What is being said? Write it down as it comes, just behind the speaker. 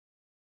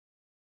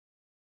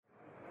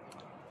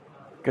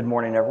Good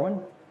morning,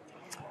 everyone.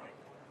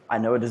 I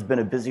know it has been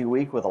a busy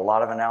week with a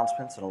lot of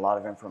announcements and a lot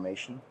of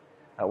information.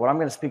 What I'm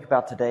going to speak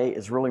about today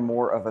is really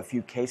more of a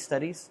few case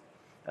studies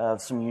of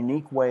some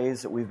unique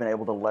ways that we've been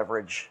able to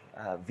leverage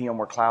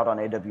VMware Cloud on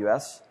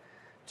AWS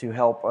to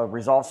help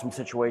resolve some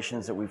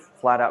situations that we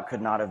flat out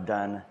could not have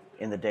done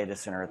in the data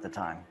center at the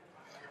time.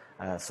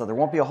 So there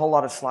won't be a whole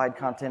lot of slide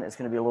content. It's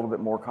going to be a little bit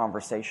more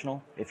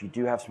conversational. If you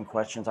do have some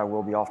questions, I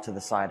will be off to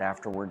the side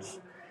afterwards.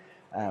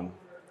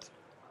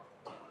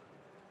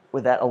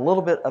 With that, a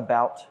little bit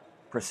about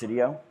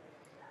Presidio.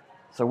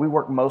 So we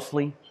work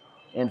mostly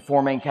in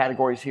four main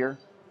categories here.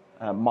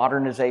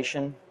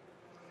 Modernization,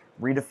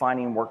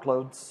 redefining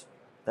workloads.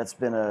 That's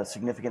been a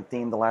significant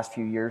theme the last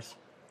few years.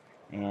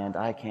 And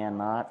I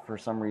cannot, for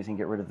some reason,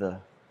 get rid of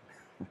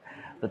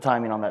the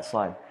timing on that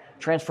slide.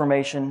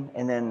 Transformation,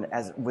 and then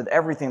as with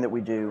everything that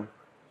we do,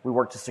 we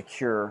work to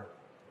secure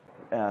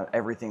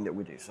everything that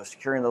we do. So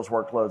securing those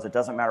workloads, it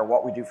doesn't matter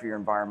what we do for your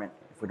environment.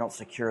 If we don't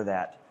secure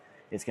that,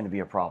 it's going to be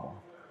a problem.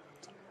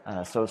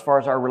 So as far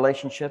as our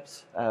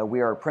relationships,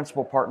 we are a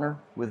principal partner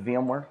with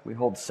VMware. We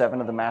hold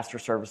 7 of the master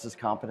services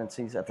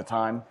competencies at the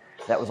time.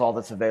 That was all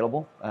that's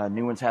available.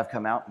 New ones have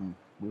come out, and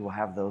we will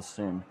have those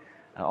soon,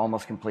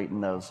 almost complete in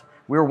those.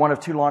 We were one of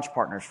 2 launch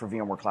partners for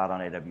VMware Cloud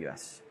on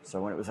AWS.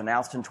 So when it was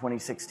announced in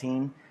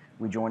 2016,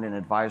 we joined an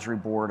advisory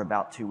board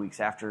about 2 weeks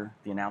after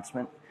the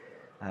announcement.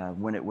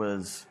 When it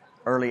was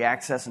early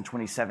access in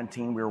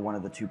 2017, we were one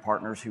of the 2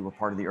 partners who were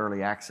part of the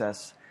early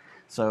access.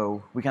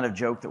 So we kind of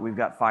joke that we've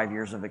got 5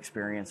 years of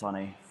experience on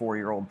a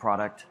 4-year-old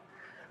product.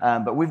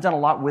 But we've done a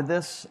lot with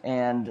this,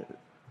 and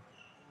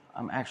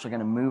I'm actually going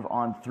to move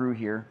on through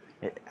here.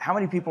 How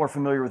many people are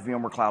familiar with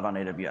VMware Cloud on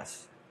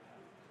AWS?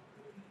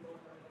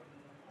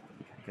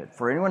 Good.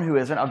 For anyone who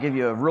isn't, I'll give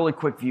you a really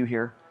quick view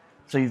here.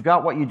 So you've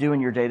got what you do in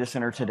your data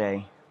center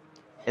today,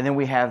 and then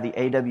we have the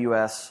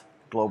AWS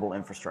global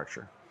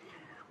infrastructure.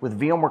 With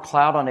VMware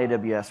Cloud on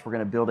AWS, we're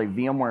going to build a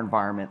VMware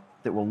environment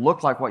that will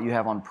look like what you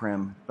have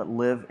on-prem, but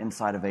live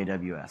inside of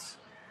AWS.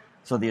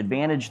 So the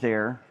advantage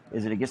there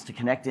is that it gets to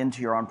connect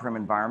into your on-prem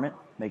environment,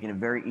 making it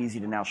very easy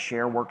to now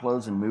share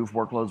workloads and move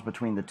workloads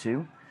between the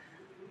two.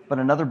 But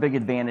another big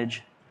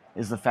advantage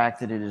is the fact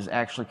that it is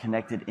actually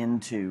connected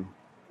into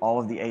all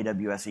of the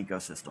AWS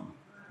ecosystem,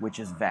 which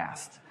is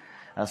vast.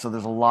 So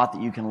there's a lot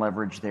that you can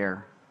leverage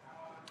there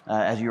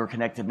as you are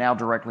connected now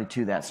directly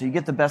to that. So you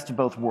get the best of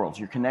both worlds.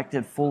 You're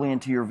connected fully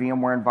into your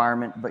VMware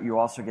environment, but you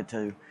also get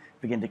to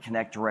begin to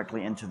connect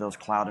directly into those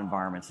cloud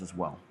environments as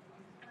well.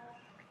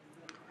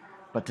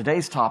 But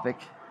today's topic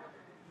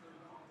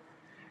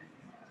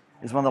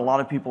is one that a lot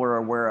of people are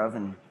aware of,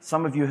 and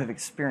some of you have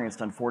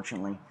experienced,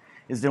 unfortunately,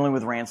 is dealing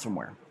with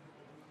ransomware.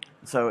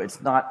 So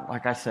it's not,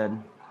 like I said,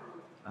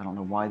 I don't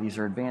know why these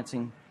are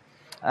advancing.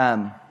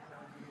 It's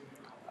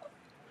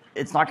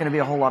not going to be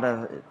a whole lot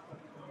of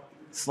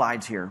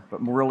slides here,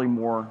 but really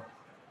more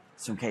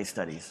some case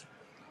studies.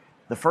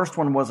 The first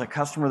one was a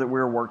customer that we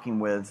were working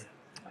with.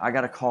 I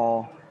got a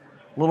call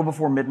a little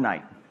before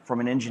midnight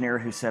from an engineer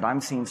who said, I'm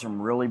seeing some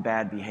really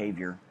bad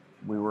behavior.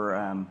 We were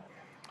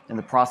in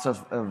the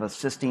process of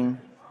assisting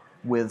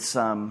with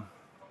some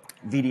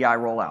VDI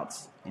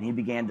rollouts, and he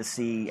began to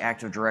see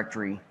Active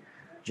Directory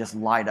just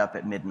light up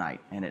at midnight,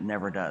 and it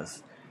never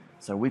does.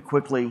 So we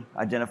quickly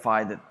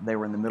identified that they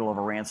were in the middle of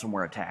a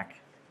ransomware attack.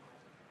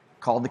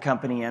 Called the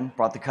company in,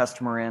 brought the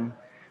customer in,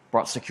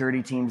 brought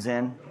security teams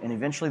in, and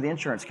eventually the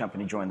insurance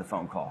company joined the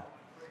phone call.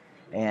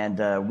 And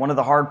one of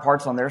the hard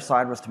parts on their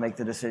side was to make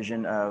the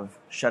decision of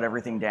shut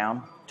everything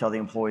down, tell the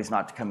employees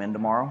not to come in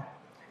tomorrow.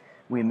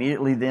 We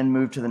immediately then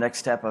moved to the next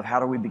step of how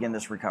do we begin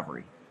this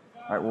recovery?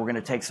 All right, we're going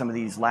to take some of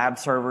these lab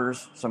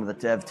servers, some of the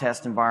dev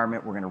test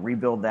environment, we're going to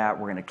rebuild that,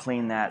 we're going to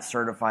clean that,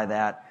 certify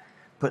that,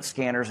 put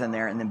scanners in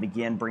there, and then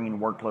begin bringing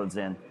workloads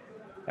in.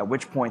 At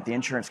which point the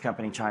insurance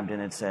company chimed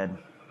in and said,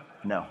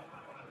 no.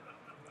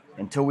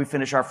 Until we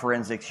finish our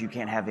forensics, you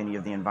can't have any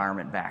of the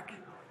environment back.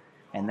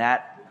 And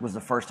that was the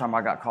first time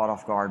I got caught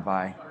off guard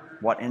by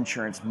what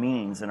insurance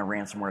means in a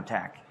ransomware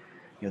attack.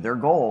 You know, their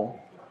goal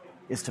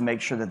is to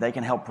make sure that they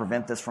can help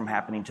prevent this from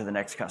happening to the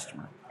next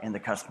customer and the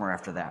customer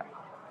after that.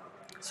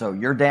 So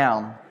you're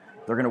down,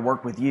 they're going to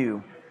work with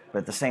you, but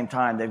at the same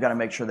time, they've got to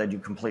make sure they do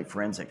complete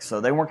forensics.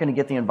 So they weren't going to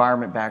get the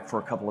environment back for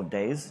a couple of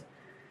days.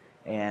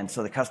 And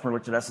so the customer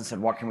looked at us and said,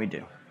 what can we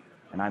do?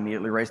 And I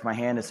immediately raised my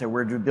hand and said,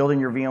 we're building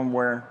your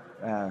VMware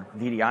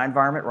VDI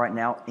environment right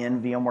now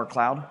in VMware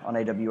Cloud on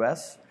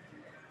AWS.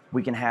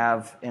 We can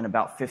have, in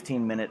about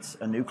 15 minutes,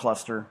 a new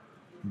cluster,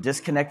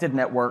 disconnected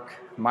network,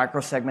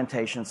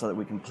 micro-segmentation so that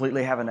we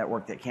completely have a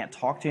network that can't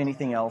talk to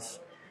anything else.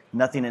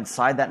 Nothing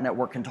inside that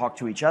network can talk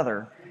to each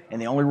other.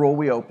 And the only rule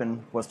we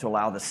opened was to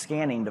allow the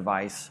scanning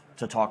device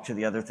to talk to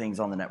the other things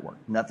on the network.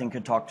 Nothing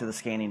could talk to the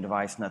scanning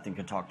device. Nothing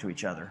could talk to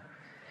each other.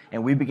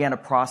 And we began a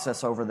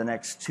process over the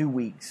next 2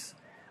 weeks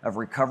of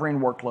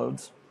recovering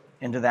workloads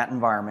into that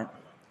environment,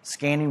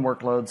 scanning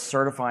workloads,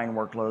 certifying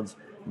workloads,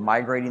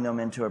 migrating them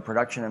into a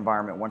production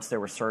environment once they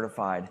were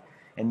certified,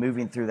 and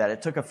moving through that.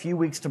 It took a few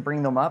weeks to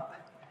bring them up.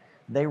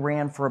 They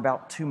ran for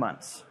about 2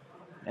 months.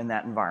 in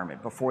that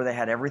environment. Before they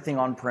had everything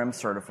on-prem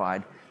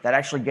certified. That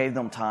actually gave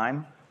them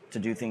time to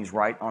do things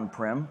right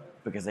on-prem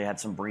because they had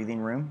some breathing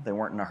room. They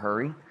weren't in a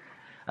hurry.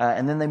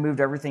 And then they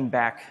moved everything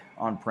back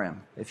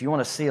on-prem. If you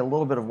want to see a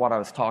little bit of what I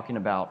was talking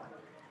about,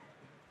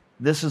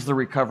 this is the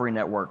recovery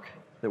network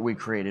that we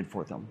created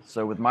for them.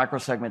 So with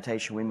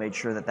microsegmentation, we made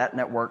sure that that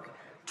network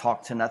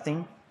talked to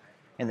nothing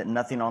and that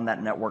nothing on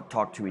that network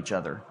talked to each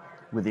other,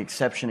 with the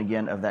exception,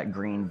 again, of that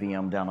green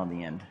VM down on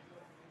the end.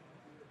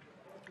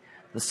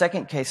 The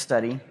second case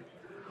study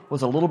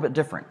was a little bit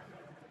different.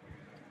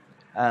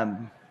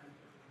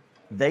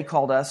 They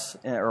called us,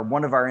 or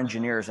one of our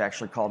engineers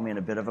actually called me in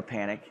a bit of a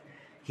panic.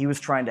 He was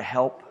trying to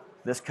help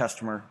this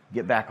customer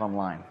get back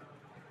online.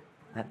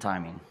 That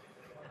timing.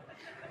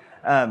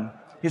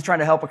 He was trying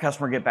to help a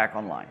customer get back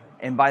online.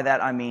 And by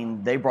that, I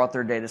mean they brought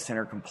their data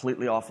center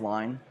completely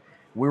offline.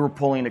 We were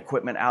pulling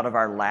equipment out of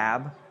our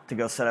lab to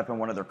go set up in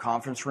one of their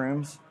conference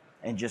rooms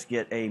and just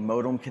get a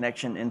modem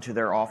connection into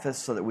their office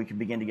so that we could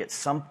begin to get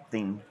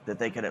something that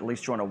they could at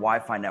least join a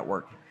Wi-Fi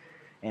network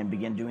and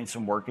begin doing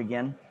some work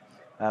again.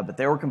 But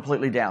they were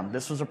completely down.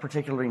 This was a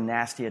particularly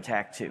nasty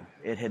attack too.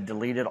 It had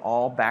deleted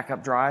all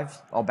backup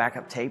drives, all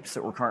backup tapes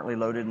that were currently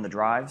loaded in the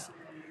drives,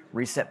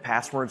 reset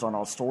passwords on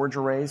all storage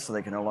arrays so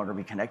they could no longer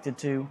be connected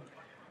to.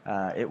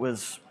 It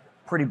was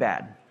pretty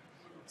bad.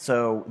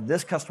 So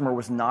this customer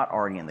was not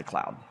already in the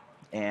cloud.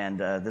 And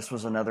this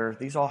was another,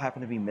 these all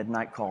happen to be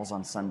midnight calls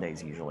on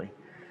Sundays usually.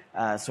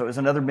 So it was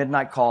another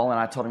midnight call, and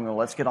I told him, well,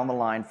 let's get on the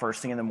line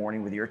first thing in the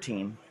morning with your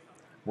team.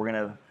 We're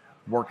going to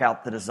work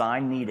out the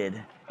design needed,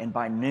 and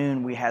by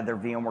noon we had their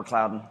VMware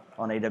Cloud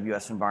on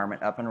AWS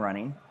environment up and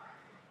running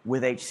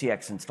with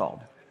HCX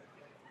installed.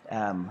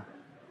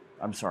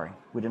 I'm sorry,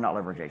 we did not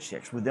leverage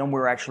HCX. With them, we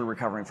were actually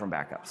recovering from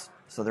backups.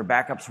 So their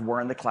backups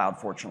were in the cloud,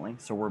 fortunately,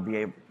 so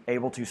we're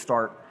able to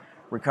start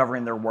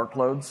recovering their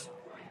workloads.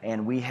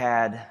 And we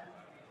had,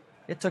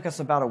 it took us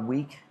about a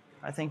week,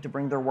 I think, to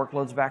bring their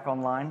workloads back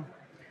online.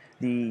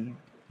 The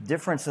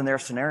difference in their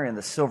scenario, and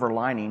the silver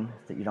lining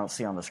that you don't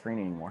see on the screen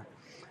anymore,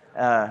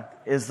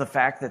 is the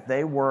fact that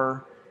they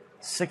were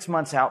 6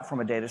 months out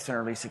from a data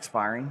center lease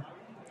expiring,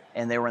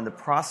 and they were in the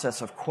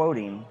process of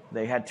quoting.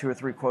 They had 2 or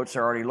 3 quotes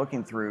they're already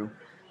looking through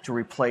to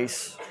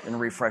replace and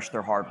refresh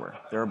their hardware.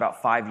 They're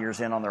about 5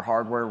 years in on their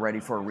hardware, ready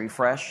for a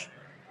refresh,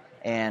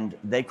 and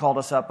they called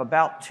us up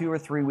about 2 or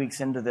 3 weeks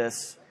into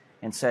this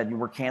and said,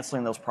 we're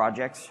canceling those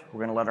projects, we're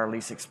going to let our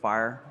lease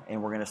expire,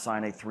 and we're going to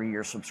sign a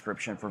 3-year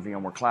subscription for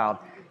VMware Cloud.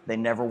 They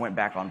never went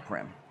back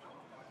on-prem.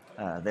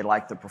 They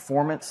liked the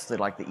performance, they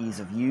liked the ease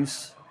of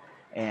use,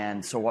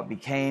 and so what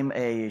became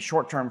a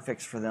short-term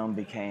fix for them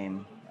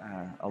became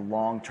a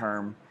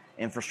long-term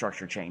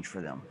infrastructure change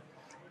for them.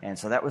 And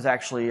so that was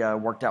actually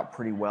worked out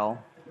pretty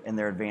well in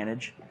their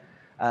advantage.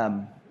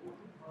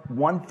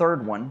 One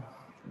third one,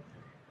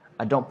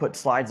 I don't put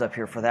slides up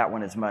here for that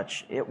one as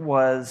much. It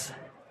was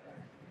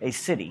a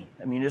city,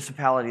 a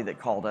municipality that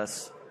called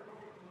us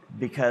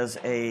because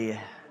a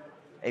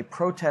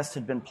protest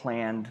had been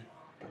planned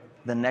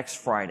the next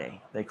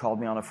Friday. They called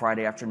me on a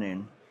Friday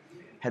afternoon,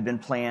 had been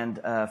planned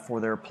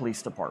for their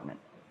police department.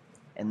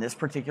 In this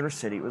particular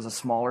city, it was a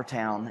smaller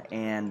town,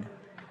 and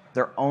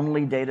their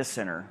only data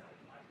center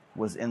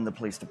was in the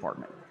police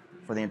department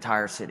for the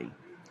entire city.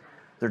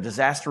 Their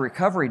disaster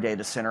recovery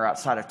data center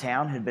outside of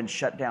town had been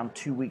shut down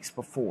 2 weeks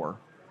before,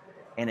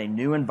 and a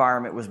new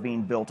environment was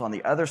being built on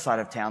the other side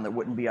of town that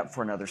wouldn't be up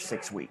for another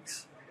 6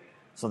 weeks.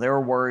 So they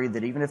were worried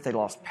that even if they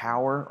lost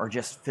power or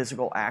just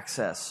physical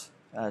access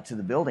to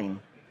the building,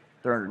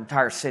 their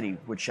entire city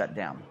would shut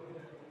down.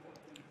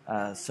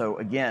 So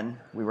again,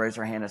 we raised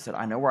our hand and said,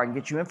 I know where I can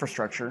get you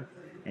infrastructure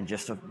in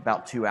just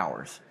about 2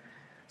 hours.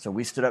 So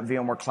we stood up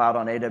VMware Cloud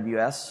on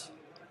AWS.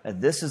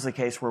 This is the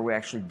case where we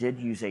actually did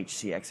use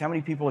HCX. How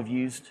many people have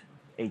used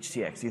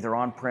HCX, either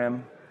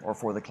on-prem or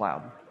for the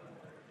cloud?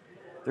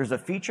 There's a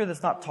feature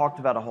that's not talked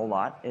about a whole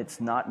lot. It's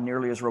not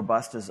nearly as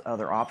robust as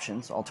other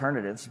options,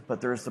 alternatives,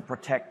 but there's the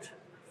protect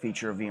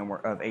feature of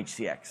VMware of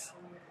HCX.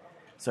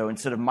 So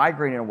instead of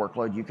migrating a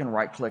workload, you can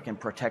right-click and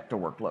protect a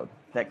workload.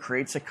 That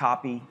creates a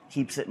copy,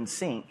 keeps it in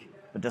sync,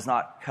 but does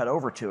not cut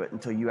over to it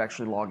until you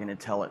actually log in and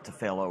tell it to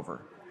fail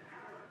over.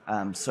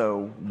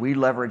 So we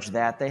leveraged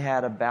that. They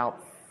had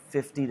about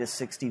 50 to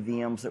 60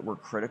 VMs that were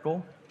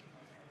critical.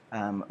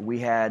 We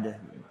had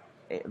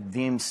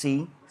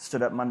VMC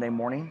stood up Monday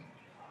morning.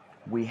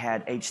 We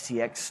had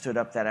HCX stood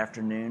up that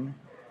afternoon.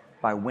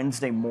 By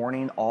Wednesday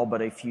morning, all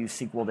but a few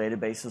SQL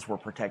databases were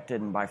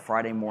protected, and by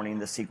Friday morning,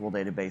 the SQL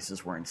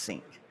databases were in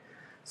sync.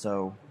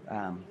 So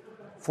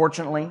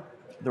fortunately,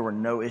 there were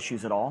no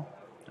issues at all.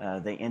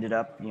 They ended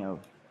up,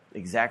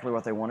 exactly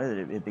what they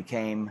wanted. It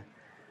became,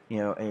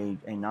 a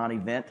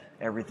non-event.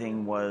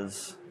 Everything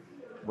was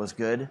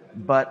good.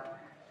 But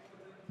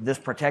this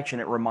protection,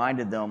 it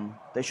reminded them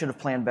they should have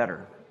planned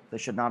better. They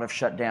should not have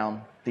shut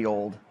down the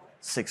old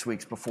 6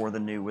 weeks before the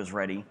new was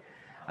ready.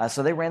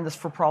 So they ran this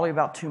for probably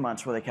about 2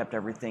 months where they kept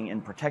everything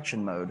in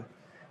protection mode,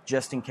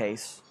 just in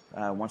case.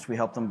 Once we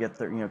helped them get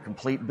their,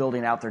 complete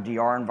building out their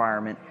DR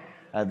environment,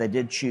 they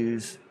did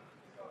choose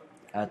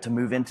to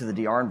move into the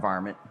DR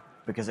environment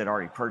because they'd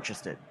already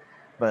purchased it.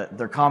 But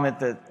their comment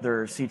that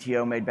their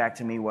CTO made back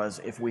to me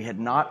was, if we had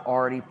not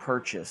already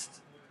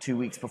purchased 2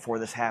 weeks before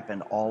this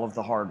happened all of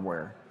the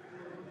hardware,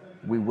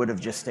 we would have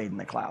just stayed in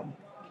the cloud.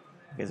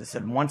 Because it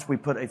said once we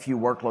put a few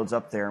workloads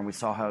up there and we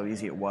saw how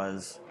easy it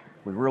was,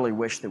 we really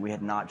wish that we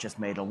had not just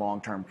made a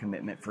long-term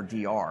commitment for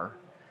DR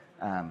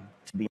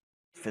to be in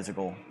a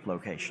physical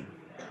location.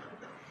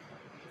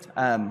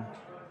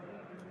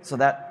 So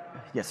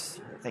that, yes,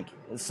 thank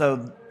you.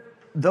 So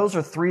those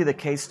are 3 of the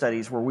case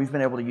studies where we've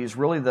been able to use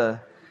really the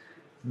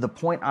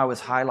point I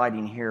was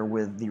highlighting here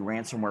with the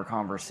ransomware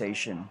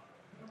conversation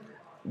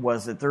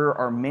was that there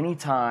are many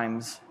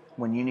times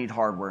when you need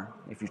hardware.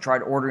 If you've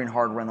tried ordering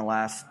hardware in the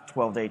last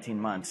 12 to 18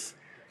 months,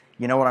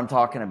 you know what I'm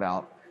talking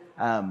about.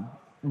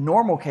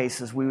 Normal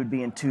cases, we would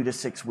be in 2 to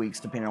 6 weeks,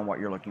 depending on what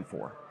you're looking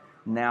for.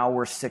 Now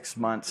we're 6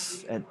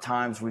 months. At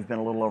times, we've been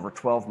a little over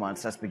 12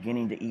 months. That's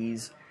beginning to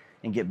ease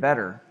and get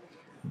better.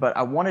 But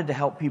I wanted to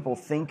help people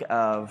think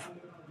of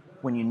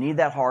when you need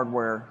that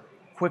hardware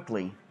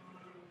quickly,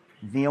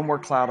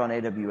 VMware Cloud on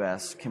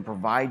AWS can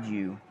provide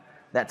you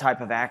that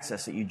type of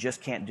access that you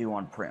just can't do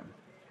on-prem.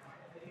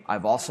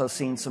 I've also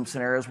seen some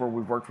scenarios where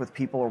we've worked with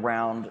people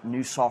around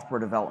new software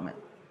development.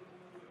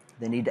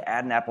 They need to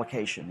add an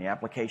application. The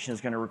application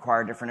is going to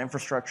require different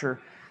infrastructure.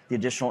 The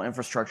additional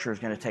infrastructure is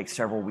going to take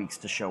several weeks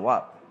to show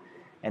up.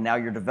 And now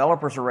your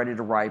developers are ready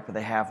to write, but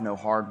they have no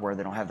hardware.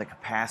 They don't have the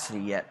capacity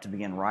yet to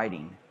begin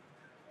writing.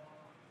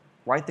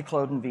 Write the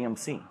code in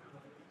VMC.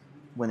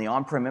 When the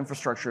on-prem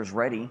infrastructure is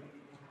ready,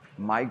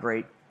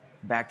 migrate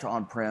back to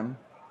on-prem,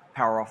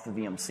 power off the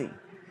VMC.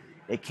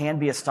 It can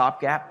be a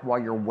stopgap while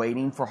you're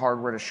waiting for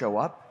hardware to show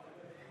up.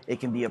 It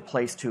can be a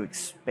place to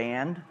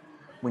expand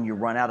when you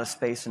run out of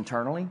space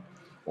internally,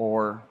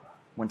 or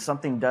when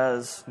something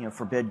does,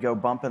 forbid, go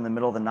bump in the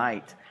middle of the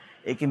night.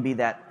 It can be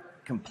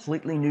that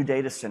completely new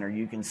data center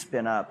you can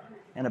spin up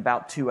in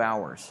about 2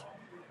 hours,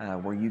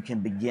 where you can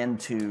begin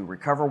to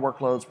recover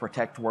workloads,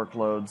 protect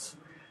workloads,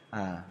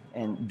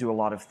 and do a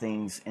lot of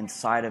things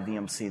inside of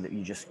VMC that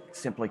you just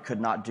simply could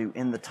not do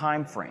in the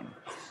time frame.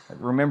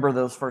 Remember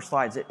those first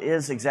slides. It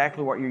is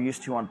exactly what you're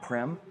used to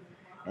on-prem,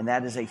 and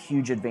that is a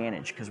huge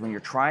advantage, because when you're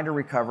trying to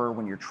recover,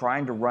 when you're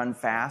trying to run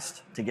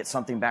fast to get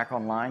something back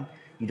online,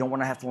 you don't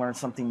want to have to learn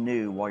something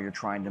new while you're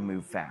trying to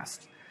move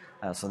fast.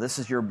 So this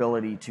is your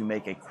ability to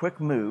make a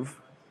quick move.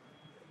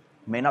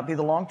 It may not be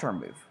the long-term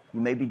move. You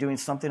may be doing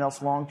something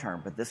else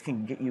long-term, but this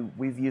can get you,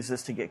 we've used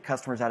this to get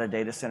customers out of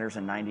data centers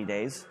in 90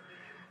 days.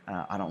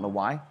 I don't know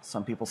why.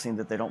 Some people seem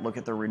that they don't look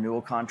at their renewal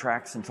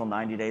contracts until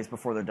 90 days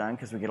before they're done,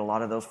 because we get a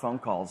lot of those phone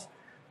calls.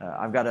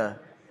 I've got a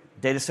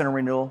data center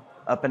renewal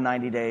up in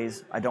 90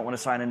 days. I don't want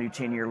to sign a new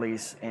 10-year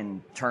lease,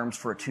 and terms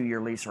for a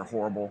 2-year lease are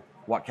horrible.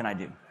 What can I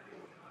do?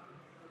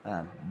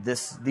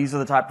 These are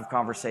the type of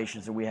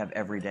conversations that we have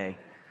every day.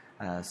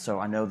 So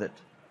I know that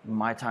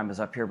my time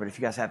is up here, but if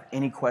you guys have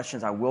any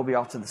questions, I will be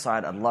off to the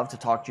side. I'd love to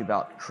talk to you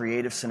about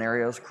creative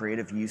scenarios,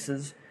 creative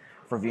uses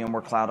for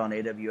VMware Cloud on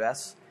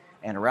AWS.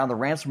 And around the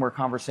ransomware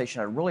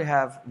conversation, I'd really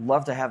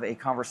love to have a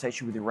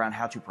conversation with you around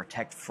how to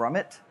protect from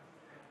it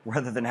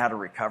rather than how to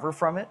recover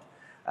from it.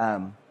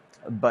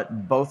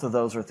 But both of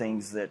those are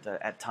things that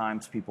at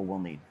times people will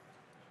need.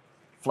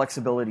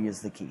 Flexibility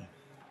is the key.